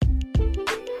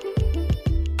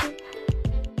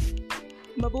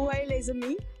Mabuhay les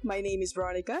amis. My name is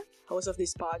Veronica, host of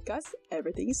this podcast,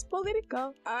 Everything is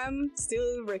Political. I'm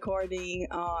still recording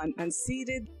on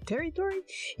unceded territory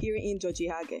here in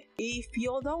Jojihage. If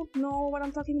y'all don't know what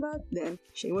I'm talking about, then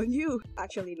shame on you.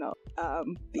 Actually, no.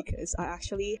 Because I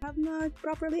actually have not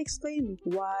properly explained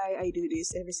why I do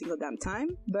this every single damn time.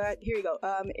 But here you go.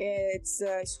 It's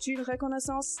une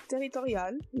reconnaissance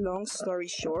territoriale. Long story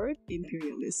short,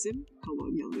 imperialism,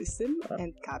 colonialism,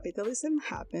 and capitalism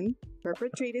happened,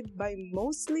 perpetrated by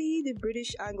mostly the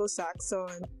British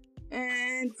Anglo-Saxon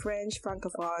and French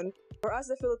Francophone. For us,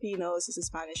 the Filipinos, is the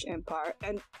Spanish Empire,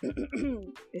 and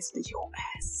it's the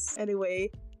US. Anyway,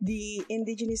 the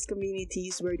indigenous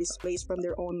communities were displaced from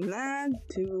their own land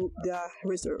to the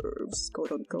reserves,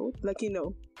 quote unquote. Like,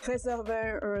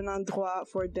 réserver un endroit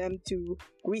for them to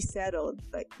resettle.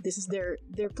 Like, this is their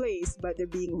place, but they're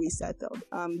being resettled.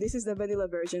 This is the vanilla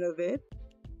version of it.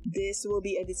 This will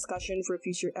be a discussion for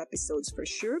future episodes for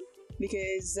sure,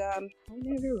 because I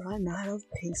never run out of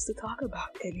things to talk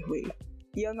about anyway.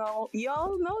 Y'all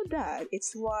know that.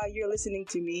 It's why you're listening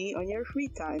to me on your free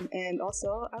time. And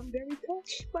also, I'm very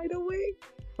touched, by the way,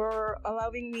 for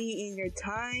allowing me in your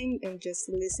time and just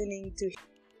listening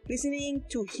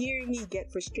to hear me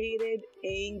get frustrated,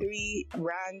 angry,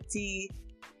 ranty.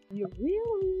 You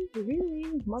really,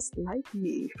 really must like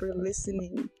me for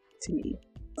listening to me.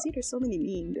 See, there's so many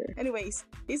me in there. Anyways,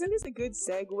 isn't this a good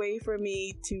segue for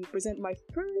me to present my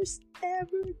first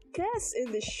ever guest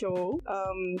in the show?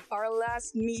 Our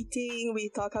last meeting, we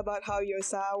talked about how your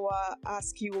sawa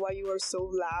asked you why you are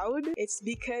so loud. It's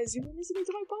because you were listening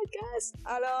to my podcast.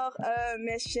 Alors,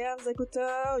 mes chers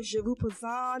écouteurs, je vous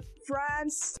présente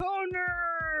Franz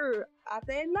Stoner,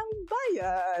 ate ng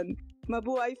bayan.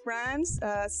 Mabuhay, Franz.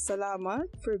 Salamat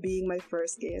for being my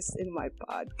first guest in my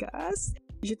podcast.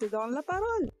 Je te donne la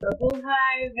parole.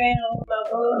 Mabuhay, Vero.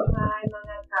 Mabuhay,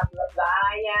 mga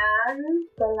kababayan.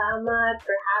 Salamat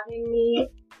for having me.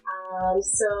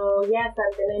 So yes,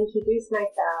 I'm going to introduce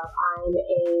myself. I'm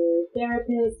a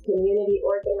therapist, community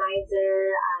organizer.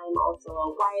 I'm also a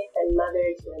wife and mother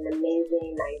to an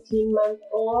amazing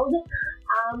 19-month-old.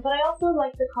 But I also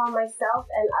like to call myself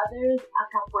and others a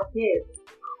kapwatid.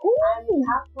 I'm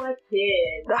Kapwa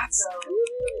kid. That's so,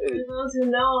 for those who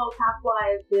know,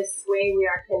 Kapwa is this way we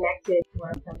are connected to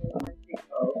our fellow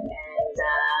people. And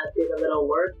there's a little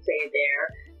wordplay there,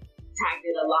 tagged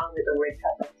it along with the word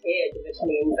Kapwa kid, which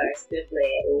means our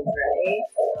siblings, right?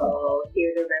 So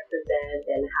here to represent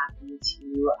and happy to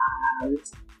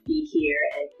be here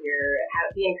and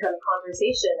be in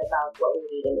conversation about what we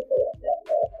need in the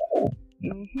collective.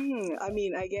 I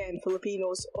mean, again,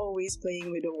 Filipinos always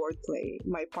playing with the wordplay.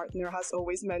 My partner has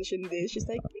always mentioned this. She's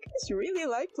like, you guys really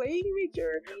like playing with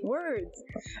your words.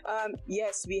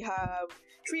 Yes, we have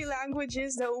 3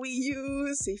 languages that we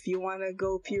use. If you want to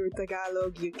go pure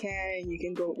Tagalog, you can. You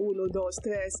can go uno, dos,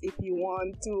 tres if you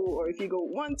want to. Or if you go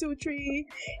 1, 2, 3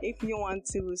 if you want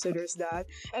to. So there's that.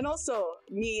 And also,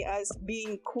 me as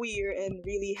being queer and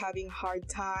really having hard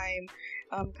time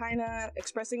kind of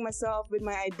expressing myself with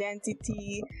my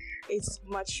identity, it's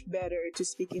much better to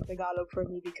speak in Tagalog for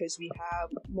me because we have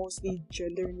mostly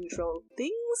gender neutral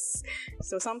things.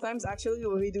 So sometimes actually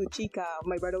when we do chika,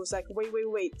 my brother was like,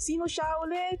 wait, sino siya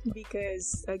ulit?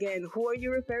 Because again, who are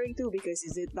you referring to? Because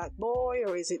is it that boy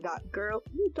or is it that girl?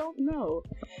 You don't know.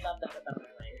 I love that about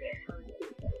my language.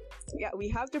 Yeah, we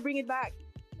have to bring it back.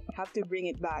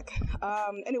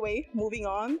 Anyway, moving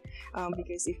on,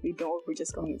 because if we don't, we're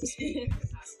just going to speak.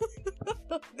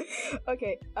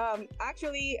 Okay,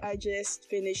 actually, I just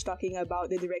finished talking about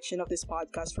the direction of this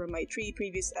podcast from my 3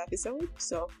 previous episodes.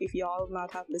 So if y'all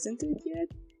not have listened to it yet,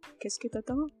 qu'est-ce que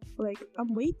t'attends? Like,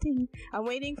 I'm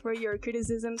waiting for your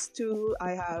criticisms too.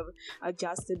 I have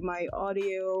adjusted my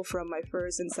audio from my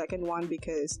first and second one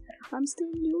because I'm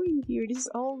still new in here.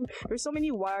 There's so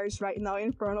many wires right now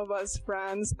in front of us,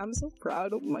 friends. I'm so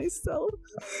proud of myself.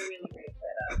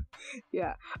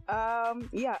 Yeah.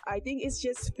 I think it's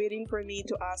just fitting for me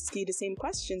to ask you the same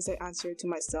questions I answered to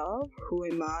myself. Who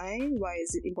am I? Why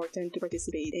is it important to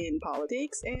participate in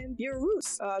politics? And your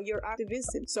roots, your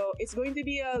activism. So it's going to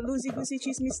be a loosey-goosey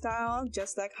chisme style,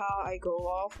 just like how I go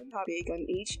off topic on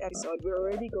each episode. We're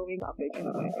already going topic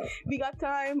anyway. We got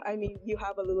time. I mean, you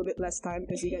have a little bit less time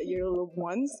because you got your little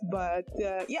ones. But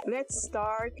let's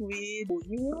start with who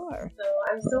you are. So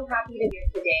I'm so happy to be here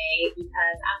today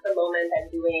because at the moment I'm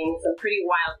doing some pretty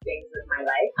wild things with my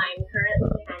life. I'm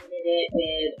currently candidate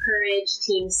with Courage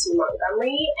Team C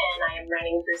Montgomery, and I am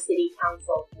running for City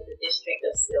Council for the District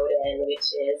of Snowdon,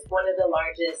 which is one of the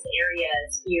largest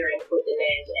areas here in Cotonou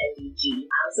and NDG.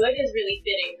 So it is really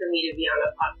fitting for me to be on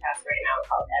a podcast right now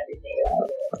called Everything is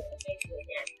Political. Thank you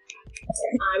again.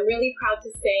 I'm really proud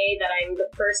to say that I'm the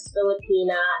first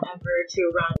Filipina ever to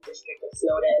run District of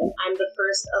Snowden. I'm the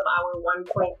first of our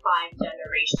 1.5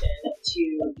 generation to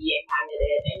be a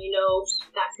candidate. And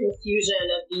that confusion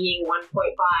of being 1.5,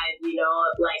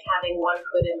 like having one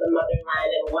foot in the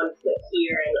motherland and one foot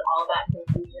here and all that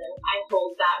confusion, I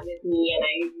hold that with me and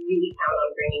I really count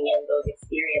on bringing in those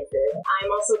experiences.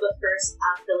 I'm also the first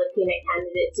Filipina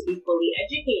candidate to be fully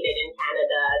educated in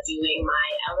Canada, doing my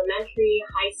elementary,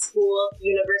 high school,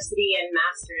 university, and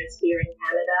master's here in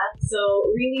Canada.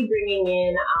 So really bringing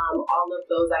in all of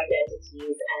those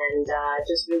identities and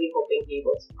just really hoping to be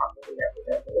able to properly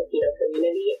represent the Filipino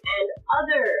community and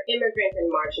other immigrant and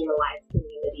marginalized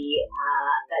community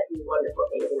that do wonderful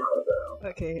things in our world.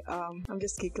 Okay, I'm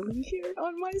just giggling here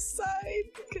on my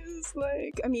side because,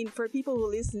 for people who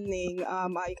are listening,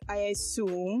 I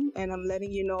assume, and I'm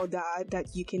letting you know that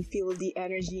you can feel the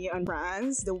energy on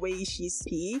Franz, the way she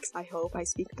speaks. I hope I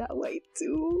speak that way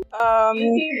too. You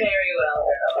do very well,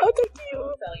 girl. Oh, thank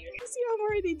you. See, I'm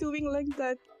already doing like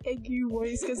that eggy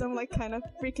voice because I'm kind of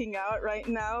freaking out right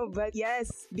now. But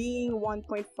yes, being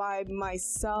 1.5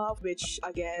 myself, which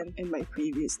again in my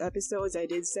previous episodes I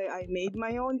did say I made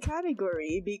my own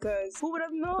category because who would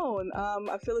have known?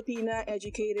 A Filipina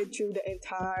educated through the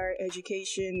entire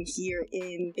education here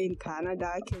in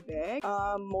Canada, Quebec.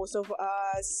 Most of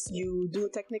us, you do a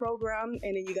technical program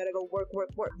and then you gotta go work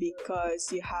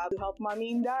because you have to help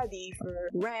mommy and daddy for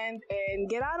rent and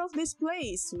get out of this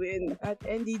place. When at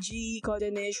NDG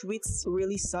Codenish, which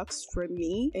really sucks for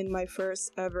me in my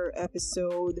first ever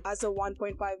episode as a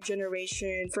 1.5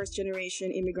 generation, first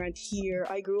generation immigrant here.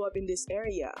 I grew up in this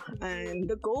area and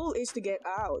the goal is to get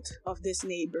out of this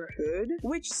neighborhood,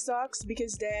 which sucks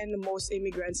because then most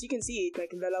immigrants, you can see it,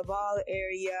 like the Laval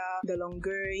area, the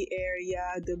Longueuil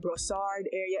area, the Brossard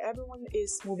area, everyone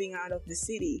is moving out of the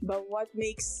city. But what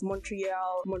makes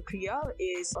Montreal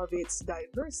is of its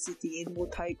diversity and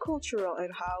multicultural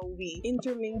and how we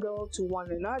intermingle to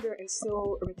one another and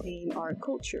still retain our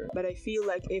culture. But I feel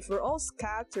like if we're all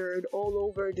scattered all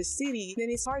over the city, then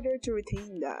it's harder to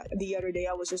retain that. The other day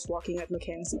I was just walking at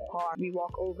Mackenzie Park. We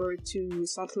walk over to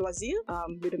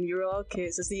Saint-Loisir with a mural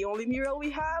because it's the only mural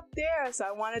we have there, so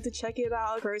I wanted to check it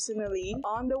out personally.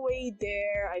 On the way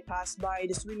there, I passed by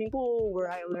the swimming pool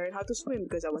where I learned how to swim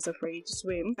because I was afraid to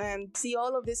swim, and see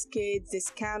all of these kids, these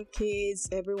camp kids,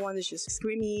 everyone is just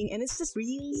screaming and it's just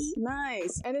really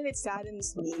nice. And then it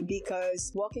saddens me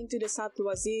because walking to the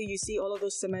Saint-Loisir, you see all of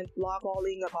those cement blocks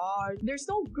falling apart. There's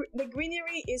no the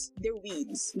greenery is they're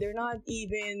weeds. They're not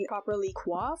even properly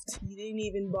coiffed. You didn't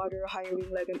even bother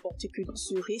hiring like an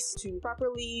horticulturist to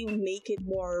properly make it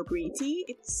more pretty.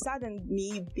 It saddened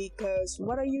me because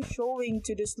what are you showing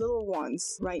to these little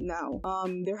ones right now?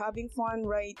 They're having fun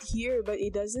right here, but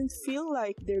it doesn't feel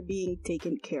like they're being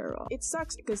taken care of. It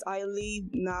sucks because I live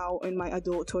now in my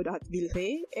adulthood at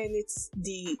Villeray, and it's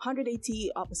the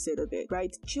 180 opposite of it,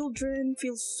 right? Children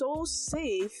feel so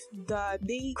safe that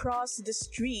they cross the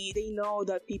street, they know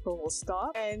that people will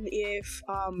stop, and if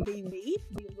they wait,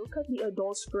 they look at the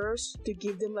adults first to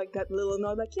give them like that little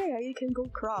nod, like yeah, you can go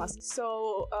cross.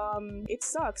 So it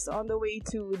sucks. On the way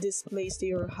to this place, to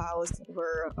your house,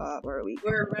 where are we?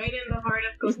 We're right in the heart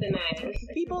of Cotonou.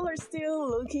 People are still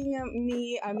looking at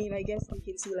me. I mean, I guess you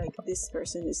can see like this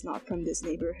person is not from this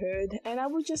neighborhood, and I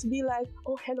would just be like,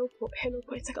 oh, hello po.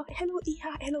 It's like, oh, hello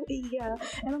Iha,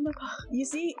 and I'm like, oh. You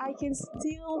see, I can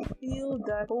still feel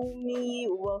the homey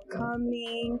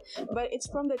welcoming, but it's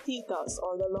from the titas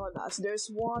or the lolas. There's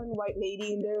one white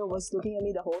lady in there who was looking at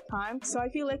me the whole time, so I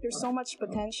feel like there's so much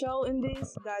potential in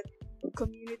this that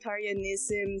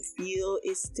communitarianism feel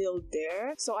is still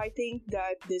there. So I think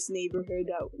that this neighborhood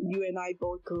that you and I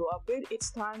both grew up with,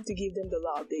 it's time to give them the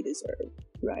love they deserve,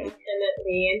 right?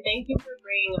 Definitely, and thank you for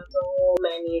bringing up so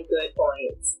many good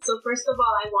points. So first of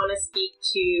all, I want to speak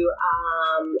to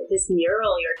this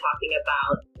mural you're talking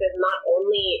about, because not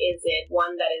only is it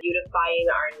one that is beautifying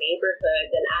our neighborhood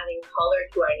and adding color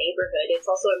to our neighborhood, it's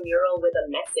also a mural with a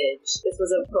message. This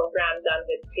was a program done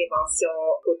with Prévention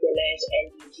Côte-des-Neiges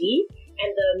NDG,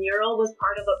 and the mural was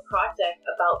part of a project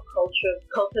about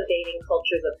cultivating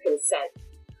cultures of consent.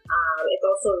 It's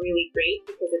also really great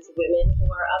because it's women who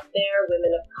are up there,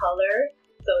 women of color,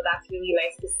 so that's really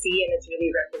nice to see, and it's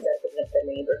really representative of the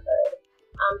neighborhood.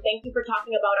 Thank you for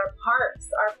talking about our parks.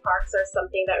 Our parks are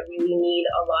something that really need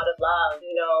a lot of love.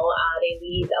 They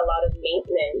need a lot of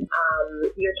maintenance.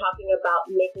 You're talking about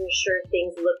making sure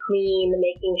things look clean,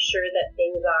 making sure that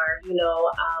things are,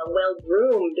 well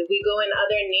groomed. We go in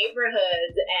other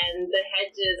neighborhoods and the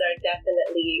hedges are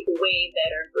definitely way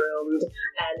better groomed,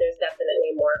 and there's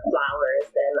definitely more flowers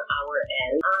than our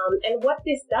end. And what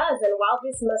this does, and while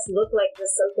this must look like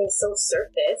just something so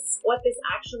surface, what this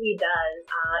actually does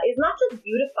is not just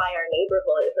beautify our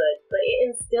neighborhood, but it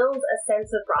instills a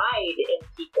sense of pride in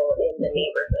people in the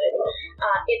neighborhood.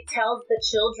 It tells the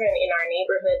children in our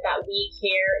neighborhood that we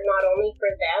care not only for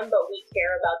them, but we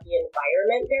care about the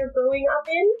environment they're growing up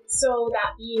in. So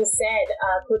that being said,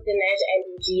 Côte des Neiges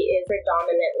NDG is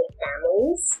predominantly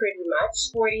families, pretty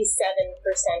much.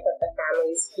 47% of the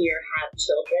families here have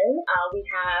children. We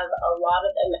have a lot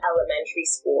of them elementary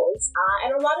schools,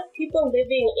 and a lot of people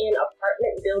living in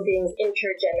apartment buildings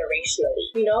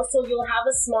intergenerationally. So you'll have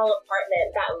a small apartment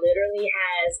that literally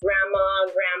has grandma,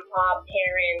 grandpa,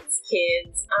 parents,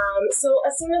 kids. So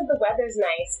as soon as the weather's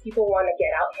nice, people want to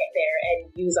get out there and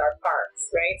use our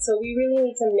parks, right? So we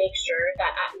really need to make sure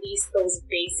that at least those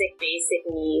basic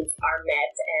needs are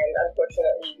met, and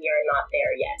unfortunately we are not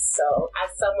there yet. So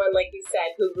as someone, like you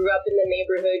said, who grew up in the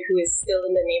neighborhood, who is still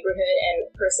in the neighborhood, and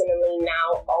personally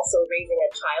now also raising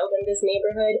a child in this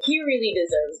neighborhood, he really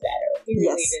deserves better. He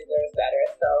really deserves better.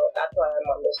 So that's why I'm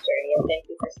on this journey, and thank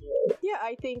you for seeing me. Yeah,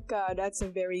 I think that's a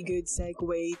very good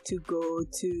segue to go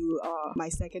to my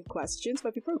second questions.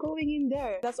 But before going in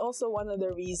there, that's also one of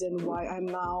the reasons why I'm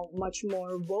now much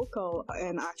more vocal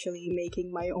and actually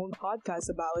making my own podcast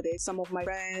about it. Some of my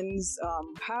friends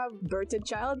have birthed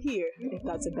child here, if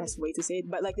that's the best way to say it.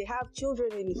 But like, they have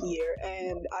children in here,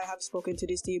 and I have spoken to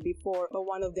this to you before, but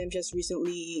one of them just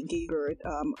recently gave birth,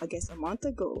 I guess a month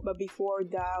ago. But before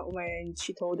that, when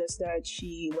she told us that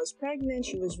she was pregnant,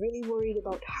 she was really worried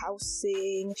about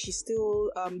housing. She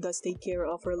still does take care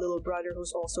of her little brother,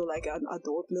 who's also like an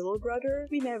adult little brother.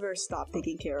 We never stop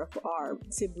taking care of our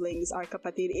siblings, our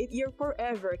kapatid. You're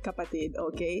forever kapatid,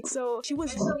 okay? So she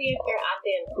was... Especially if you're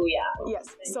ate and kuya.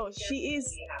 Yes, so she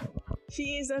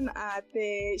is an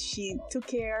ate. She took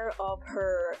care of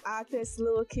her ate's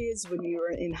little kids when we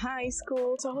were in high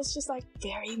school. So I was just like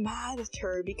very mad at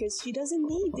her because she doesn't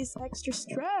need this extra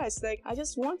stress. Like, I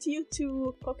just want you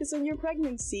to focus on your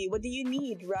pregnancy. What do you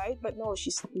need, right? But no,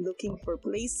 she's looking for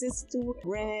places to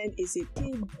rent. Is it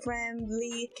kid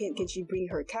friendly? Can she bring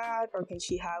her cat, or can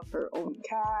she have her own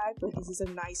cat? But this is a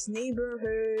nice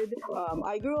neighborhood.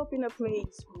 I grew up in a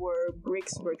place where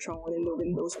bricks were thrown in the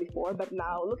windows before, but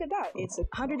now look at that. It's a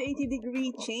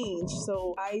 180-degree change.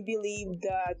 So I believe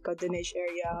that Côte des Neiges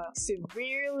area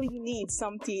severely needs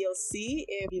some TLC.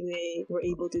 If they were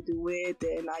able to do it,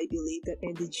 then I believe that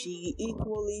NDG,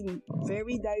 equally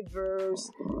very diverse,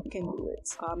 can do it.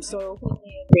 So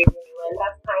agree with you, and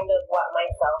that's kind of what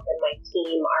myself and my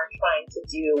team are trying to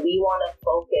do. We want to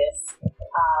focus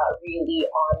really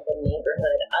on the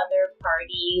neighborhood. Other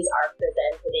parties are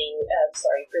presenting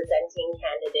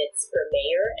candidates for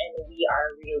mayor, and we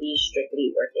are really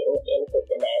strictly working in Côte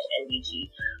des Neiges NDG.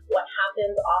 What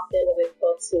happens often with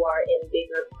folks who are in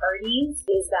bigger parties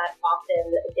is that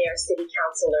often their city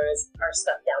councilors are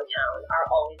stuck downtown, are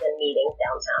always in meetings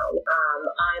downtown.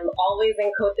 I'm always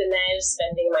in Côte des Neiges,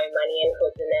 spending my money in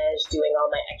Côte des Neiges, doing all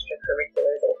my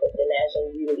extracurriculars in Côte des Neiges, and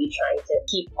really trying to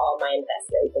keep all my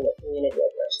investments in the community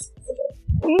as much as possible.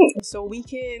 So we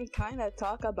can kind of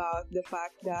talk about the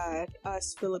fact that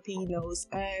us Filipinos,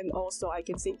 and also I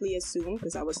can safely assume,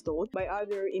 because I was told by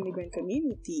other immigrant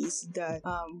communities, that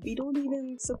we don't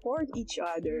even support each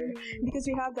other because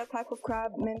we have that type of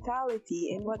crab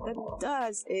mentality. And what that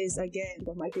does is, again,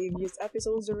 from my previous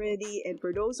episodes already, and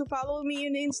for those who follow me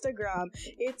on Instagram,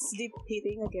 it's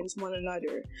pitting against one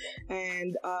another.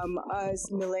 And us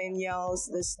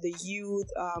millennials, the youth,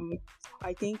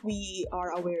 I think we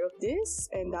are aware of this.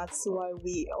 And that's why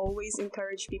we always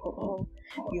encourage people, oh,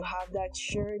 you have that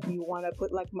shirt, you want to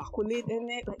put like makulit in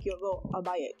it, like, yo, go, I'll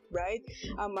buy it, right?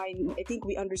 I think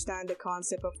we understand the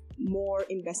concept of more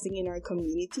investing in our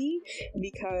community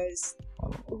because,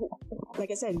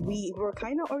 like I said, we're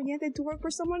kind of oriented to work for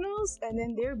someone else, and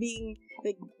then they're being,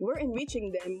 like, we're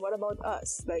enriching them. What about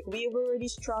us? Like, we've already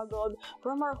struggled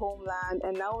from our homeland,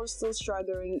 and now we're still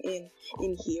struggling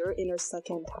in here, in our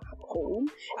second home.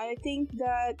 I think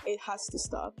that it has to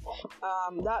stop.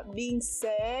 That being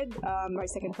said, my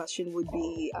second question would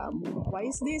be, why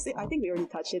is this? I think we already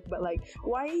touched it, but like,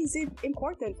 why is it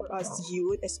important for us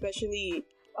youth, especially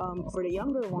for the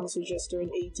younger ones who just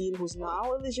turned 18, who's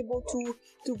now eligible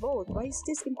to vote? Why is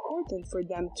this important for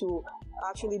them to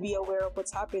actually be aware of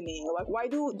what's happening? Like, why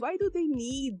do they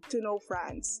need to know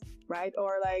France, right?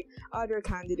 Or like other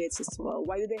candidates as well?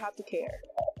 Why do they have to care?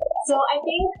 So I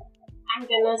think I'm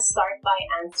gonna start by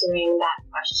answering that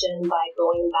question by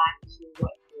going back to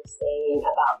what you were saying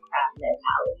about crab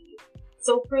mentality.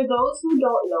 So for those who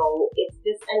don't know, it's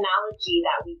this analogy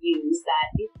that we use that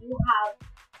if you have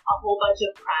a whole bunch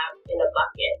of crabs in a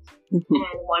bucket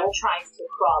and one tries to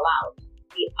crawl out,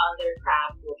 the other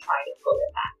crab will try to pull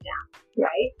it back down,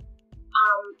 right?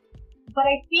 But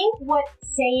I think what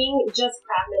saying just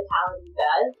crab mentality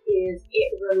does is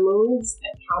it removes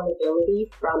accountability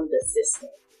from the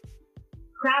system.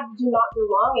 Crabs do not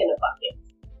belong in a bucket.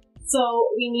 So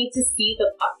we need to see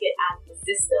the bucket as the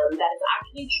system that is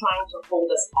actually trying to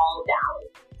hold us all down.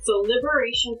 So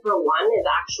liberation for one is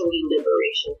actually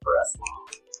liberation for us all.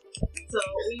 So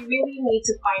we really need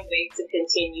to find ways to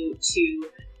continue to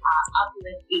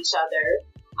uplift each other.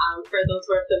 For those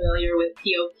who are familiar with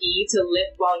POP, to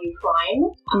lift while you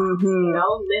climb.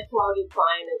 Lift while you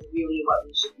climb is really what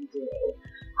we should be doing.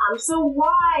 So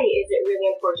why is it really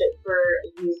important for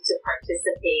youth to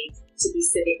participate, to be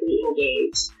civically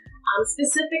engaged?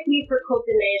 Specifically for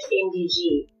Côte-des-Neiges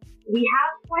NDG, we have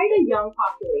quite a young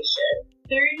population.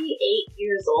 38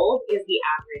 years old is the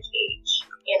average age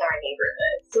in our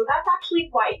neighborhood. So that's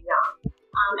actually quite young.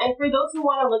 And for those who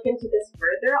want to look into this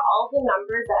further, all the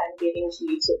numbers that I'm giving to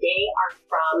you today are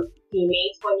from the May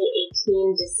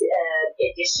 2018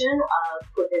 edition of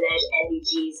Côte-des-Neiges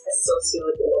NDG's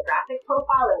socio-demographic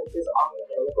profile, and this is all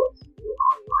available to you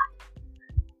online.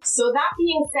 So that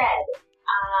being said,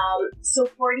 47%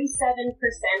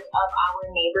 of our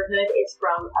neighborhood is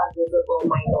from a visible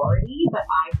minority, but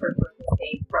I prefer to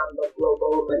say from the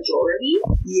global majority.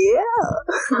 Yeah.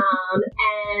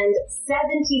 And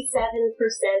 77%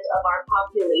 of our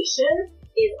population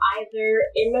is either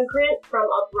immigrant from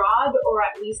abroad or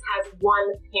at least has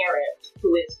one parent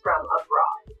who is from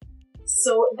abroad.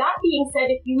 So that being said,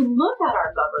 if you look at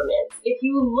our government, if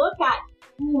you look at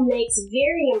who makes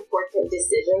very important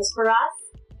decisions for us,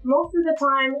 most of the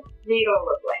time, they don't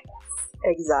look like us.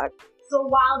 Exactly. So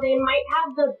while they might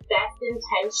have the best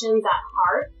intentions at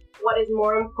heart, what is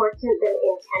more important than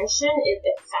intention is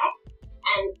effect,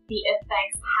 and the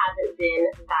effects haven't been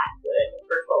that good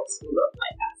for folks who look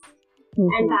like us.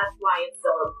 And that's why it's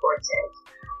so important.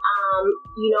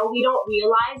 We don't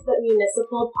realize that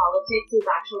municipal politics is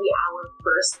actually our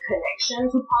first connection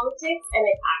to politics, and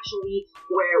it's actually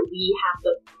where we have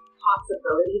the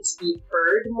possibility to be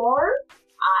heard more.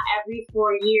 Every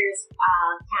 4 years,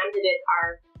 candidates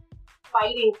are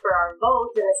fighting for our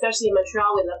votes, and especially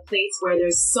Montreal is a place where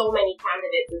there's so many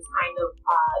candidates, it's kind of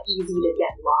easy to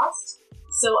get lost.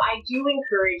 So I do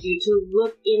encourage you to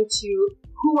look into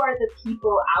who are the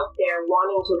people out there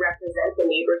wanting to represent the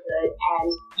neighborhood, and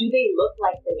do they look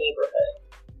like the neighborhood?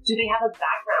 Do they have a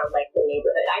background like the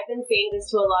neighborhood? I've been saying this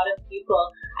to a lot of people.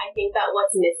 I think that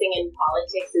what's missing in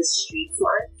politics is street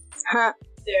smarts.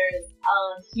 There's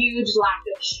a huge lack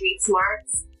of street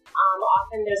smarts.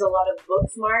 Often there's a lot of book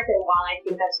smart, and while I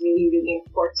think that's really, really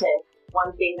important,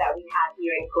 one thing that we have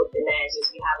here in Côte-des-Neiges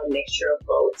is we have a mixture of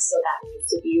both, so that needs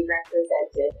to be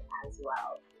represented as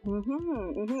well.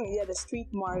 Yeah, the street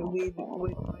mark with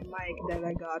my mic that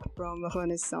I got from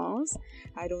Renaissance.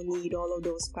 I don't need all of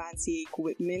those fancy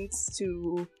equipments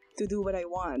to do what I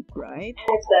want, right? And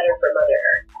it's better for Mother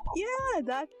Earth. Yeah,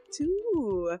 that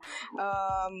too.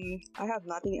 I have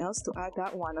nothing else to add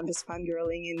that one. I'm just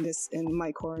fangirling in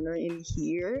my corner in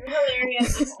here. You're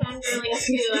hilarious. I'm fangirling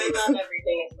too. I love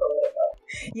everything is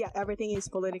political. Yeah, everything is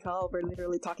political. We're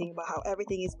literally talking about how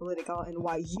everything is political and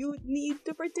why you need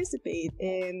to participate.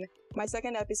 In my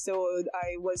second episode,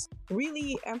 I was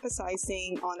really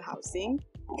emphasizing on housing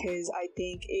because I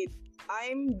think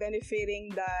I'm benefiting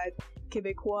that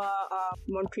Québécois,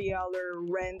 Montrealer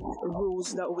rent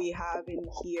rules that we have in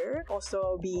here.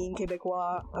 Also being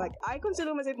Québécois, like I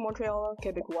consider myself Montreal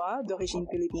Québécois d'origine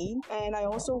Philippine, and I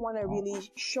also want to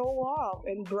really show off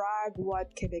and brag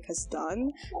what Quebec has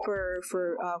done for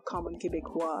common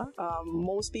Québécois.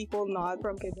 Most people not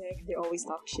from Quebec, they always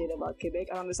talk shit about Quebec,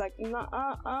 and I'm just like,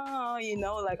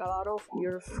 like a lot of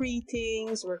your free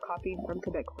things were copied from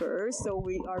Quebec first. So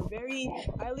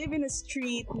I live in a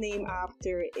street named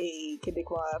after a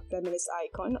Québécois feminist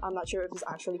icon. I'm not sure if it's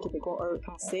actually Québécois or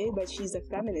Français, but she's a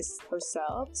feminist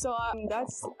herself. So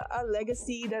that's a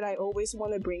legacy that I always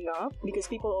want to bring up because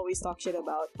people always talk shit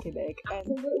about Quebec.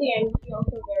 Absolutely, and we're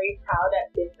also very proud at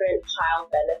different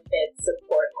child benefit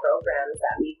support programs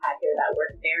that we've had here that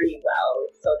work very well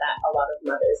so that a lot of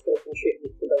mothers can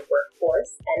contribute to the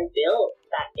workforce and build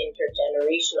that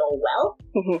intergenerational wealth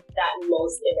that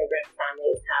most immigrant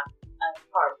families have a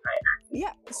hard time at.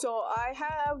 Yeah, so I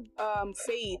have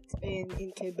faith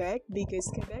in Quebec because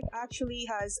Quebec actually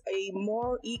has a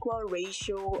more equal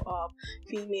ratio of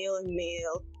female and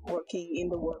male working in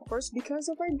the workforce because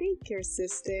of our daycare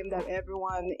system that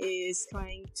everyone is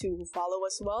trying to follow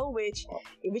as well, which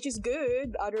is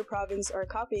good. Other provinces are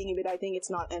copying it, but I think it's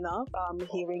not enough.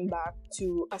 Hearing back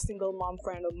to a single mom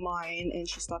friend of mine, and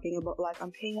she's talking about like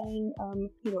I'm paying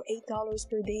 $8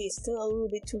 per day. It's still a little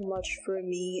bit too much for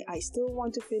me. I still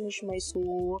want to finish my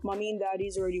school. Mommy and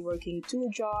daddy's already working 2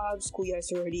 jobs. Kuya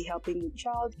is already helping with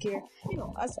childcare.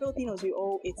 As Filipinos,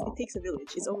 it takes a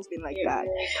village. It's always been like that.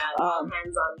 All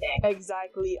hands on deck.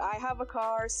 Exactly. I have a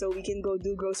car, so we can go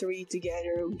do grocery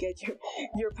together. Get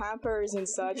your Pampers and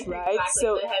such, right? Exactly,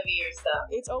 so the heavier stuff.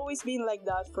 it's always been like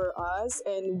that for us,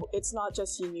 and it's not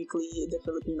just uniquely the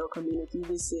Filipino community.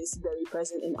 This is very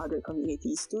present in other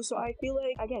communities too. So I feel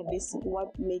like, again, this is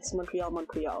what makes Montreal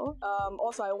Montreal.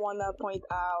 Also, I want to point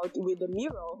out with the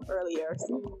mural earlier,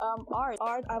 art.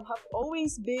 I've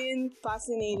always been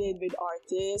fascinated with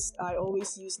artists. I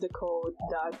always use the quote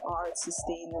that art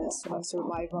sustains us when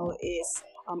survival is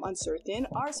uncertain.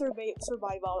 Our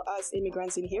survival as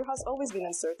immigrants in here has always been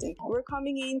uncertain. We're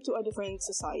coming into a different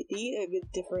society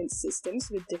with different systems,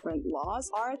 with different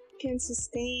laws. Art can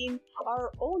sustain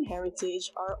our own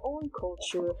heritage, our own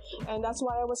culture, and that's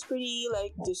why I was pretty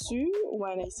déçu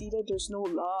when I see that there's no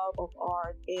love of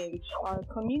art in our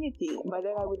community. But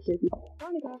then I would hear people,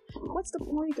 Monica, what's the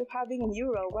point of having a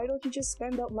mural? Why don't you just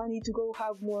spend that money to go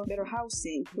have more better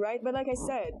housing, right? But like I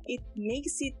said, it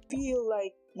makes it feel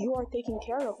like you are taken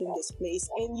care of in this place,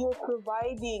 and you're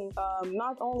providing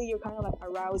not only you're kind of like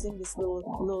arousing this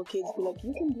little kids, be like,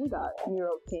 you can do that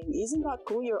mural thing, isn't that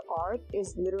cool? Your art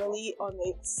is literally on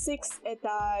a 6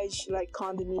 etage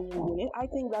condominium unit. I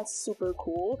think that's super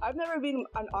cool. I've never been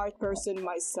an art person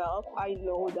myself. I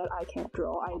know that I can't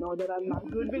draw. I know that I'm not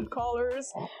good with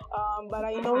colors, but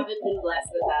I know I haven't been blessed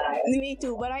with that either. me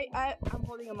too, but I'm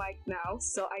holding a mic now,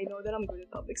 so I know that I'm good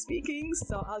at public speaking,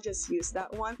 so I'll just use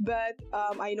that one. But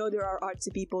I know there are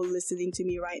artsy people listening to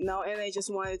me right now, and I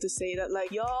just wanted to say that,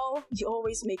 y'all, you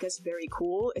always make us very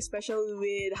cool, especially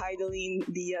with Heidelin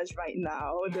Diaz right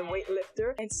now, the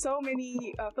weightlifter. And so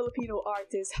many Filipino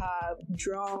artists have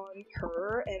drawn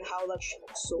her and how she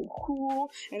looks so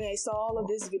cool. And I saw all of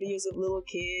these videos of little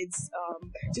kids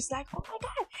just like, oh my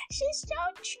god, she's so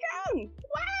strong.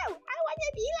 Wow, I want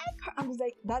to be like her. I was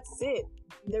like, that's it.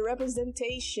 The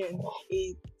representation,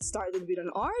 it started with an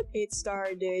art, it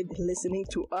started listening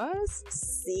to us,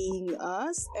 seeing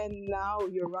us, and now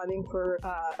you're running for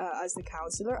as the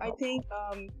counselor. I think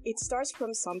it starts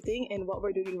from something, and what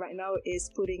we're doing right now is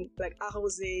putting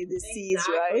arroser the seeds,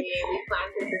 right? We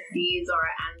planted the seeds, or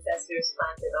our ancestors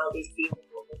planted all these seeds.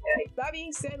 That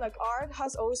being said, art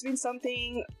has always been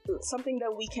something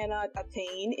that we cannot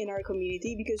attain in our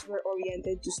community because we're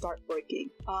oriented to start working.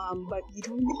 But you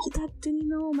don't need that to,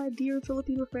 my dear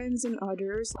Filipino friends and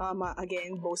others.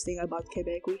 Again, boasting about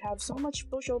Quebec, we have so much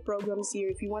social programs here.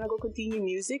 If you want to go continue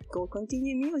music, go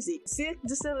continue music. Cirque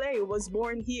du Soleil was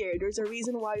born here. There's a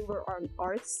reason why we're an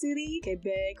art city.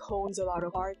 Quebec hones a lot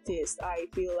of artists. I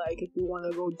feel like if you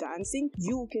want to go dancing,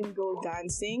 you can go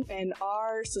dancing, and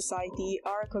our society,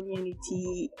 our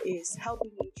community is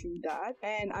helping you through that.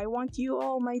 And I want you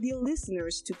all, my dear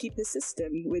listeners, to keep the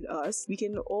system with us. We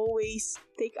can always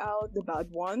take out the bad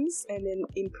ones and then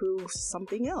improve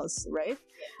something else, right?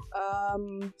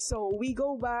 So we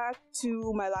go back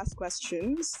to my last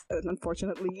questions.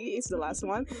 Unfortunately, it's the last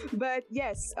one. But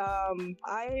yes,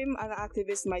 I'm an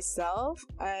activist myself,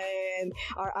 and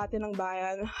our Ate ng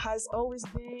Bayan has always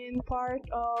been part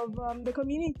of the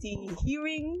community.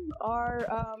 Hearing our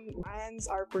and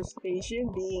our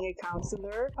frustration being a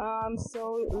counselor.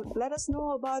 So let us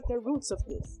know about the roots of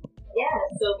this. Yeah,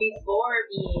 so before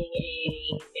being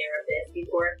a therapist,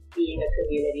 before being a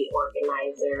community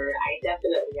organizer, I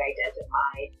definitely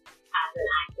identified as an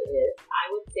activist.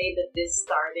 I would say that this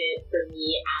started for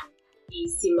me at the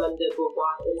Simone de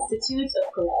Beauvoir Institute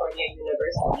of Concordia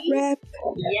University. Rep.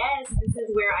 Yes, this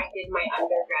is where I did my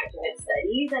undergraduate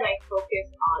studies, and I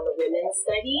focused on women's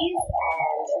studies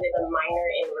and with a minor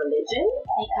in religion,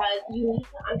 because you need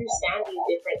to understand these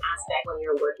different aspects when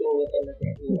you're working with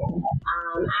immigrant women.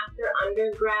 After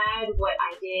undergrad, what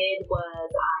I did was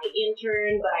I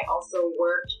interned, but I also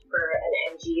worked for an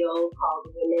NGO called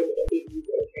Women in Cities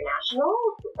International,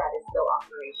 that is still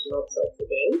operational till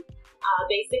today.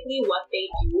 Basically, what they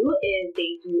do is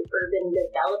they do urban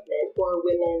development for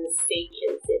women's safety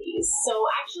in cities. So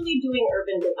actually doing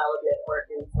urban development work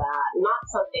is not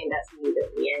something that's new to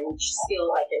me, and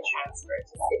skills I can transfer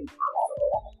to city council.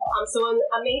 So an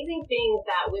amazing thing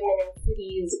that women in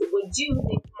cities would do,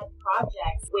 they've had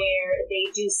projects where they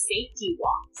do safety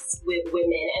walks with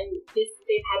women, and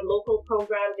they've had local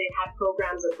programs, they've had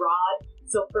programs abroad.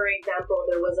 So for example,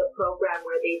 there was a program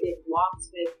where they did walks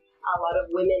with a lot of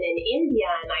women in India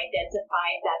and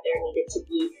identified that there needed to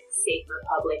be safer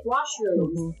public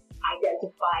washrooms,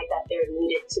 identified that there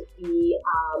needed to be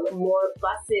more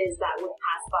buses that would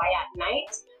pass by at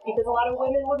night, because a lot of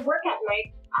women would work at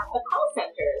night at the call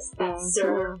centers that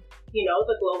serve,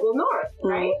 the global north,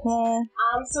 right?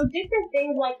 So different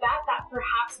things like that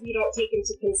perhaps we don't take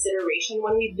into consideration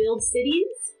when we build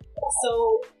cities.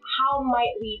 So how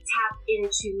might we tap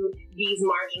into these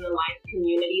marginalized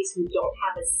communities who don't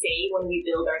have a say when we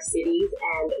build our cities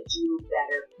and do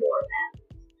better for them?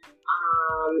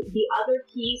 The other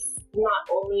piece, not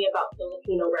only about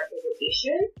Filipino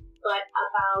representation, but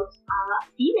about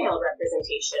female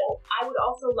representation. I would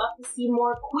also love to see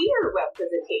more queer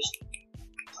representation.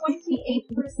 28%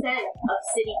 of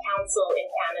city council in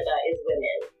Canada is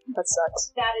women. That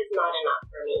sucks. That is not enough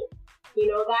for me.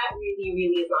 That really,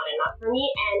 really is not enough for me.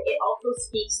 And it also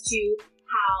speaks to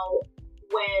how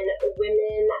when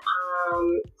women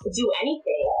do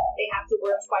anything, they have to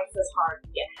work twice as hard to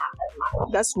get half as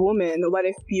much. That's woman. What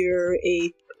if you're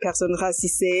a person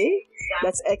racisée?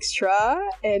 That's extra.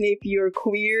 And if you're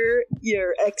queer,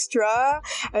 you're extra.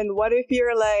 And what if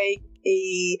you're like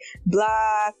a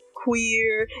black,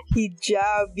 queer,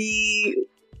 hijabi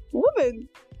woman?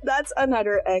 That's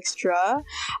another extra.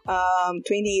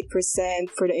 28%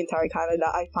 for the entire Canada.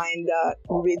 I find that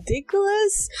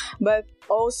ridiculous. But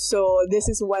also, this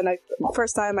is when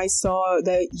first time I saw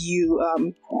that you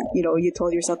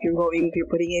told yourself you're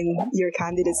putting in your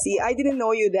candidacy. I didn't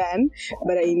know you then,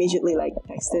 but I immediately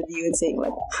texted you and saying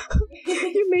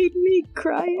you made me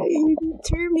cry, you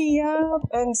tear me up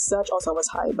and such. Also, I was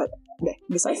high, but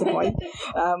besides the point.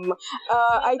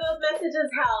 Those messages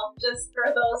help. Just for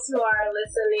those who are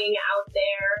listening out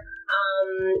there,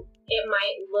 it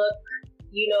might look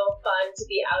fun to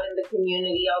be out in the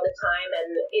community all the time, and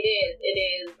it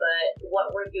is, but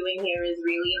what we're doing here is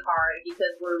really hard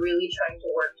because we're really trying to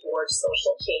work towards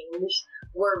social change.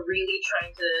 We're really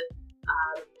trying to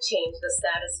change the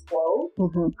status quo,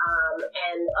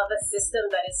 and of a system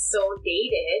that is so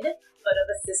dated, but of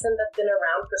a system that's been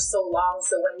around for so long.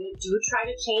 So when you do try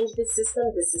to change the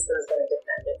system is going to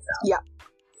defend itself. Yeah.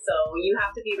 So you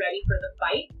have to be ready for the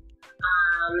fight.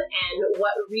 And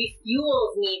what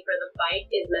refuels me for the fight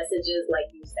is messages like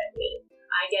you sent me.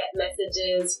 I get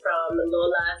messages from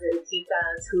Lolas and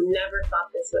Titas who never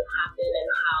thought this would happen, and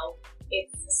how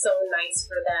it's so nice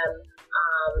for them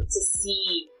to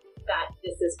see that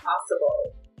this is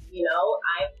possible.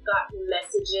 I've gotten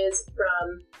messages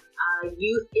from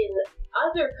youth in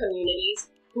other communities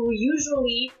who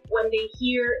usually, when they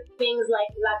hear things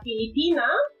like La Filipina,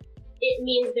 it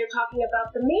means they're talking about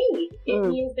the maid. It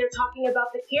means they're talking about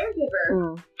the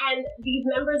caregiver. And these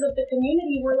members of the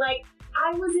community were like,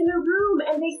 I was in a room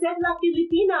and they said La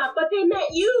Filipina, but they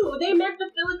meant you. They meant the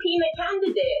Filipina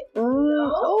candidate.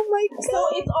 Oh my God. So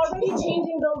it's already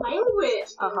changing the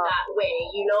language in that way,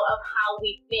 of how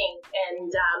we think. And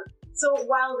so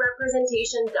while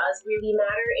representation does really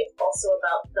matter, it's also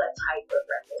about the type of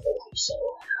representation.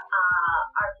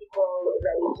 Are people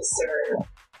ready to serve?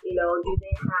 Do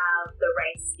they have the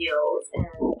right skills?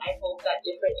 And I hope that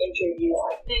different interviews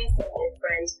like this and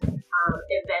different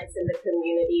events in the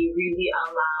community really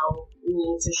allow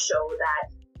me to show that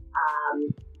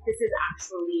this is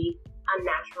actually a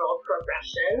natural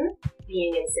progression,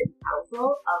 being in city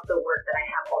council, of the work that I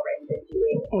have already been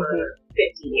doing for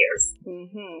 15 years.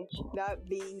 That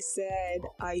being said,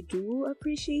 I do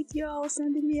appreciate y'all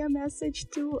sending me a message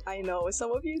too. I know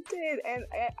some of you did, and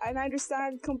I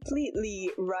understand completely,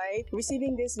 right?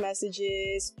 Receiving these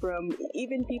messages from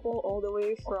even people all the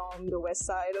way from the west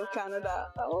side of Canada.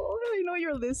 Oh, I know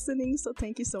you're listening, so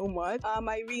thank you so much.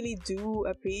 I really do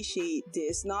appreciate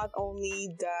this. Not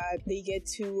only that they get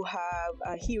to have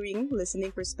a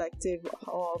listening perspective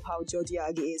of how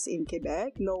Jodiaga is in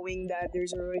Quebec, knowing that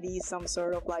there's already some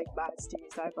sort of bad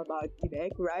stereotype about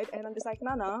Quebec, right? And I'm just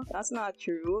no, that's not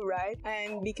true, right?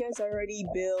 And because I already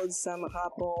built some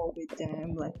rapport with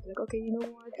them, okay, you know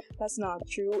what? That's not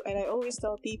true. And I always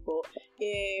tell people,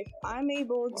 if I'm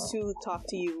able to talk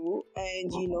to you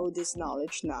and you know this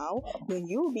knowledge now, then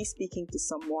you'll be speaking to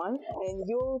someone and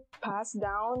you'll pass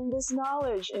down this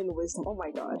knowledge and wisdom. Oh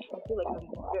my gosh, I feel like I'm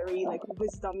a very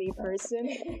wisdomy person.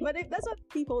 But that's what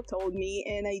people told me,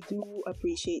 and I do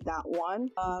appreciate that one.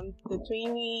 The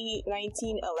 2019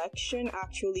 2019 election,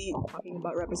 actually, talking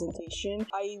about representation,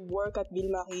 I work at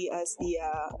Ville-Marie as the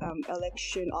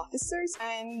election officers,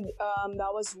 and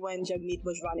that was when Jagmeet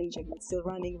was running. Jagmeet's still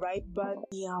running, right? But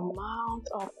the amount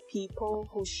of people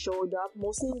who showed up,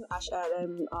 mostly in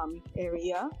HLM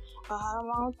area,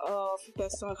 amount of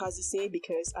personnes racisées,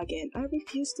 because again, I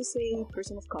refuse to say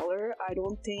person of color. I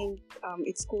don't think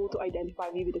it's cool to identify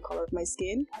me with the color of my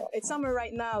skin. It's summer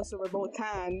right now, so we're both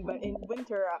tan, but in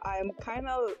winter, I'm kind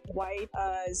of white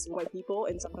as white people,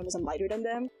 and sometimes I'm lighter than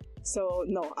them. So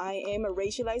no, I am a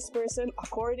racialized person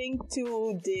according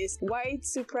to this white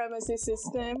supremacy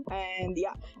system, and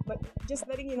yeah, but just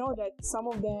letting you know that some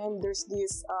of them, there's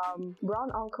this brown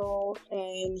uncle,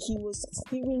 and he was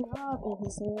tearing up, and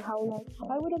he's saying how like,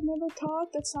 I would have never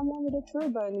thought that someone with a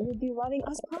turban would be running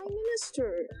as prime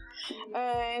minister.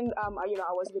 And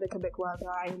I was with a Quebecois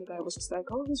guy, and the guy was just like,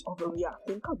 oh, he's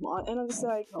overreacting, come on. And I'm just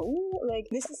like, oh, like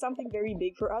this is something very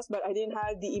big for us, but I didn't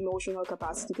have the emotional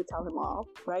capacity to tell him off,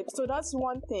 right? So that's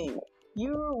one thing.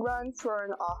 You run for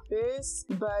an office,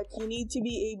 but you need to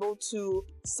be able to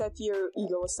set your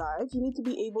ego aside. You need to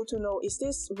be able to know, is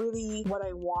this really what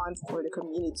I want for the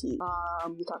community?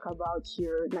 You talk about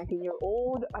your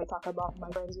 19-year-old. I talk about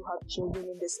my friends who have children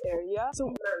in this area.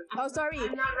 So, oh, sorry.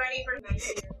 I'm not ready for 19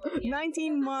 years old.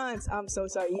 19 months. I'm so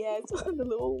sorry. Yes, the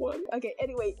little one. Okay,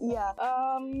 anyway, yeah.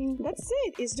 That's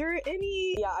it. Is there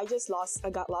any... Yeah, I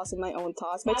got lost in my own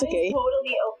thoughts, but it's okay. That is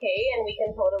totally okay, and we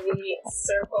can totally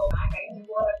circle back. I do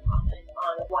want to comment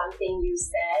on one thing you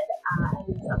said,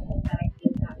 and something that I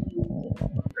think that we need to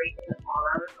incorporate in all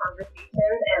our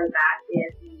conversations, and that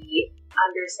is the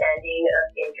understanding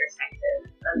of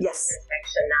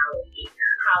intersectionality.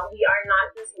 How we are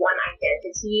not just one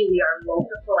identity, we are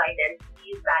multiple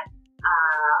identities that,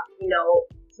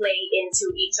 play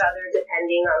into each other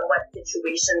depending on what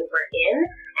situation we're in,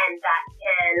 and that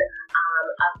can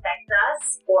affect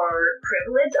us or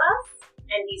privilege us.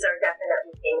 And these are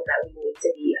definitely things that we need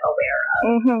to be aware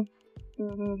of.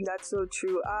 That's so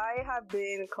true. I have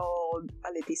been called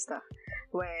elitista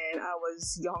when I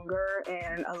was younger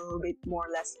and a little bit more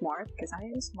less smart, because I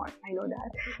am smart, I know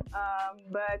that.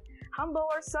 But humble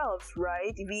ourselves,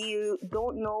 right? We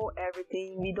don't know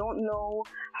everything. We don't know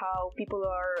how people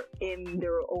are in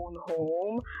their own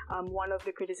home. One of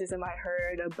the criticism I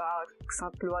heard about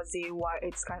Saint-Loisé, why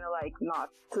it's kind of like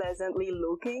not pleasantly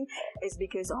looking, is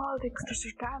because, the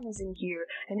Christian is in here,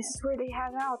 and this is where they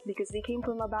hang out, because they came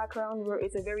from a background where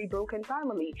it's a very broken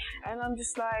family. And I'm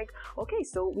just like, okay,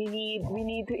 so we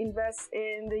need to invest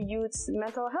in the youth's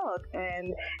mental health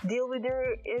and deal with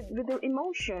their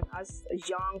emotion as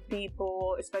young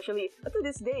people, especially to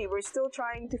this day. We're still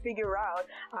trying to figure out.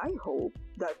 I hope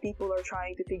that people are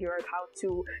trying to figure out how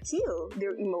to heal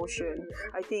their emotion.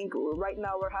 I think right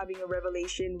now we're having a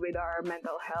revelation with our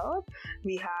mental health.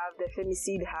 We have the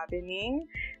femicide happening.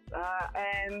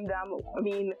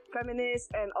 Feminists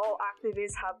and all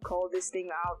activists have called this thing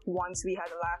out once we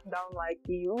had a lockdown. Like,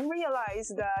 you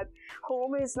realize that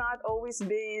home has not always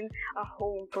been a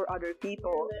home for other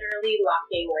people. You're literally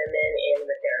locking women in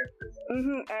with their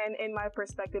And in my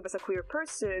perspective as a queer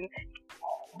person,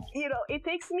 it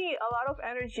takes me a lot of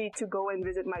energy to go and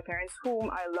visit my parents, whom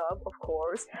I love, of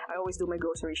course. I always do my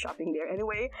grocery shopping there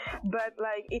anyway. But,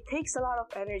 it takes a lot of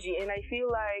energy. And I feel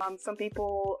like some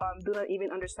people do not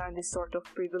even understand this sort of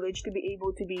privilege to be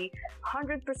able to be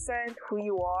 100% who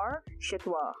you are,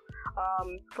 chitwa.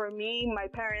 For me, my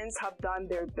parents have done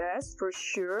their best, for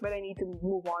sure. But I need to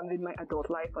move on with my adult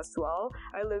life as well.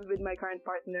 I live with my current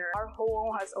partner. Our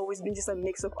home has always been just a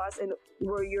mix of us, and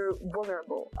where you're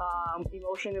vulnerable.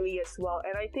 Emotionally as well.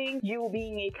 And I think you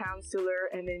being a counselor,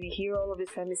 and then you hear all of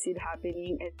this femicide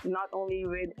happening, and not only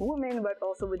with women but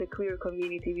also with the queer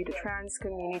community, with the trans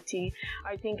community,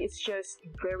 I think it's just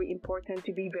very important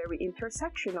to be very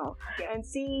intersectional. And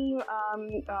seeing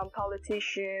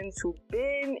politicians who've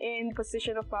been in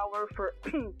position of power for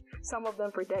some of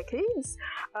them for decades,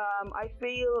 I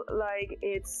feel like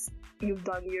you've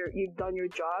done your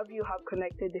job. You have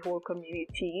connected the whole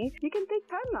community. You can take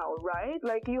time now, right?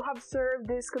 Like, you have served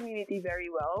this community very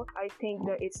well. I think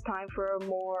that it's time for a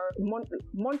more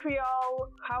Montreal,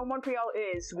 how Montreal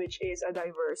is, which is a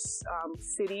diverse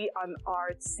city, an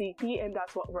art city, and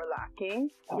that's what we're lacking.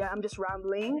 Yeah, I'm just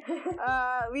rambling.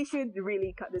 We should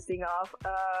really cut this thing off,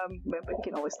 but we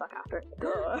can always talk after.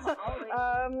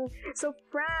 So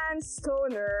Fran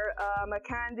Stoner, a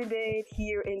candidate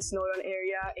here in Snowdon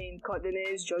area in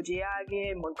Côte-des-Neiges,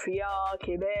 Tiohtià:ke, Montreal,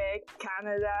 Quebec,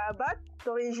 Canada, but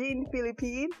d'origine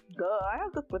Philippine. I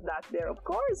have to put that there, of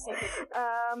course.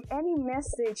 Any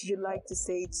message you'd like to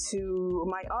say to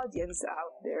my audience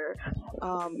out there?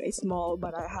 It's small,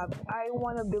 but I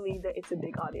want to believe that it's a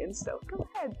big audience, so go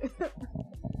ahead.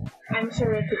 I'm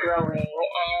sure it's growing,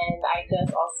 and I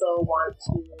just also want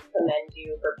to commend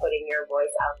you for putting your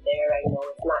voice out there. I know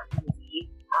it's not easy.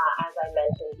 As I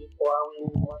mentioned before, we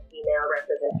need more female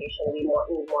representation. We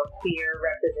need more queer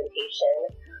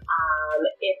representation.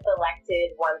 If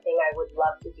elected, one thing I would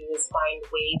love to do is find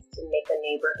ways to make the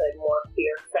neighborhood more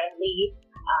queer-friendly,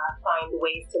 find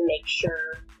ways to make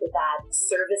sure that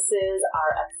services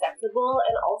are accessible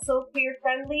and also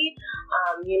queer-friendly.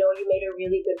 You made a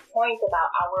really good point about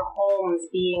our homes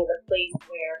being the place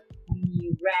where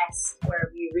we rest, where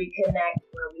we reconnect,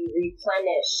 where we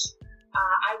replenish.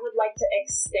 I would like to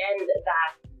extend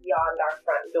that beyond our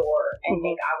front door and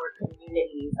make our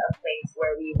communities a place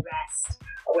where we rest,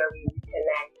 where we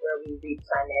reconnect, where we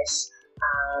replenish.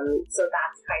 So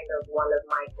that's kind of one of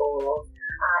my goals.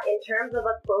 In terms of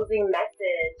a closing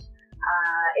message,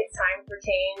 it's time for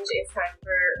change. It's time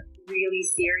for really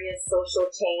serious social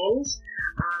change.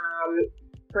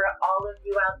 For all of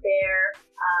you out there,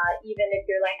 even if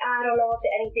you're like, I don't know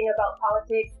anything about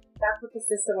politics, that's what the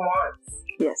system wants.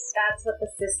 Yes. That's what the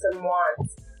system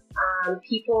wants.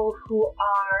 People who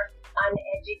are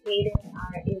uneducated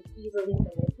are easily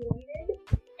manipulated.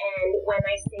 And when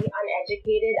I say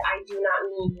uneducated, I do not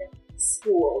mean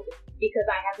schooled, because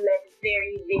I have met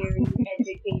very, very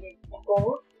educated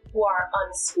people who are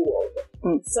unschooled.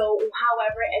 So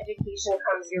however education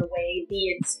comes your way,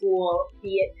 be it school,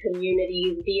 be it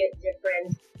community, be it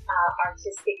different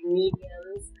artistic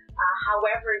mediums,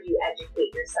 however you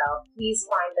educate yourself, please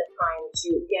find the time to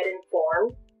get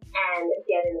informed and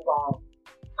get involved.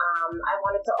 I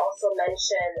wanted to also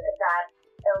mention that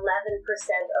 11%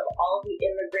 of all the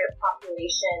immigrant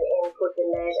population in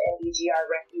Cotonou and BG are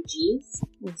refugees.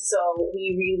 So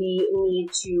we really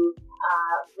need to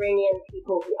bring in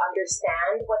people who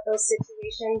understand what those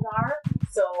situations are.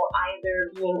 So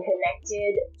either being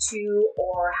connected to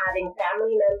or having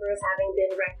family members having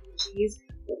been refugees,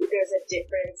 there's a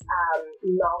different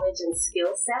knowledge and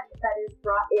skill set that is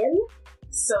brought in.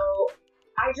 So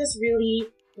I just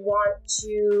really want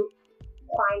to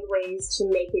find ways to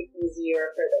make it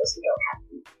easier for those who don't have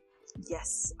to.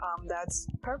 Yes, that's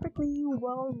perfectly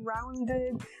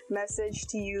well-rounded message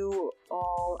to you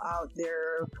all out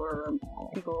there, for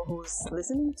people who's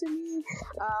listening to me.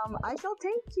 I shall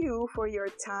thank you for your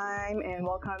time and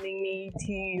welcoming me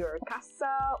to your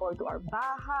casa or to our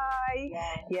bahay.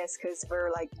 Yes, because we're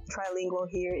like trilingual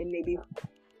here in maybe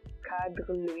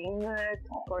quadrilingue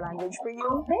for language for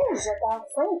you. Je parle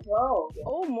 5 langues.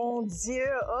 Oh mon Dieu,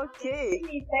 ok. Le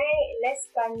philippin,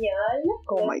 l'espagnol,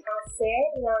 le français,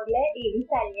 l'anglais et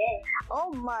l'italien.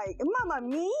 Oh my, mamma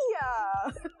mia!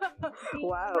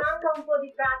 Wow.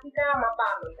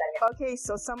 Okay,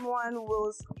 so someone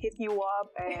will hit you up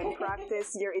and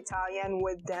practice your Italian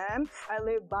with them. I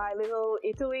live by Little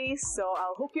Italy, so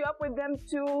I'll hook you up with them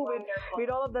too, with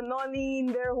all of the nonni in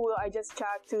there who I just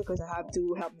chat to, because I have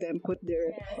to help them put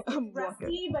their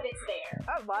rusty, but it's there.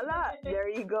 Voila, there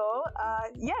you go.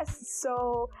 Yes,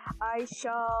 so I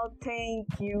shall thank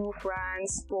you,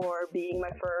 Franz, for being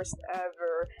my first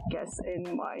ever guest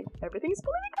in my Everything is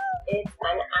Political. It's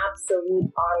an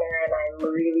absolute honor, and I'm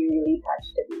really, really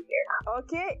touched to be here.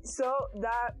 Okay, so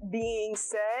that being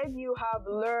said, you have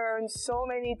learned so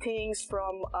many things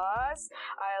from us.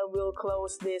 I will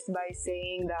close this by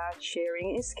saying that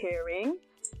sharing is caring.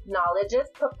 Knowledge is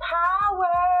power.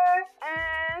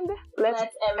 And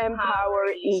let's empower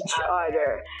each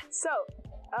other. So,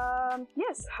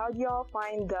 yes, how do y'all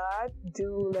find that?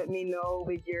 Do let me know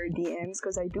with your DMs,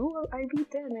 because I read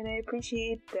them and I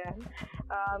appreciate them.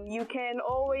 You can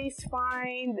always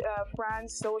find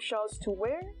Fran's socials to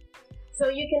where? So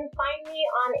you can find me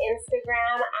on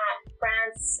Instagram at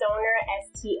Franz Stoner,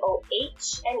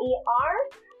 STOHNER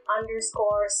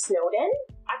 _Snowden.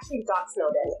 Actually,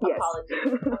 .Snowden. Yes.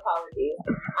 Apologies.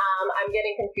 I'm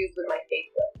getting confused with my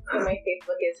Facebook. So my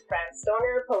Facebook is Franz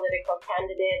Stoner, political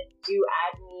candidate. Do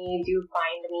add me, do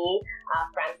find me.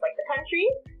 Franz like the country.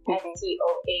 STOHNER.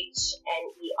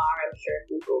 I'm sure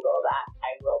if you Google that,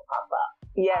 I will pop up.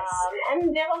 Yes.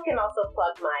 And Devil can also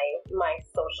plug my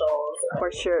socials.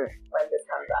 For sure. When this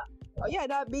comes up. Oh, yeah,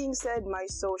 that being said, my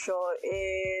social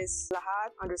is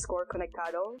lahat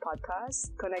 _conectado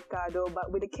podcast. Conectado,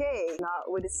 but with a K, not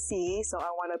with a C. So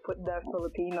I want to put the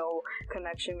Filipino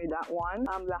connection with that one.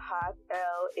 Lahat,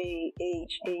 LAHAT.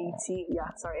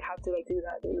 Yeah, sorry, I have to do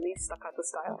that really staccato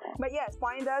style. But yes,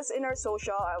 find us in our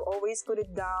social. I'll always put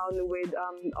it down with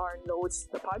our notes,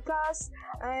 the podcast.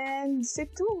 And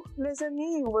sit too. Listen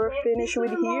me. We're finished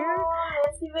with here.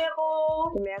 Merci,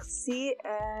 Vero. Merci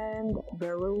and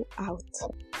Vero out.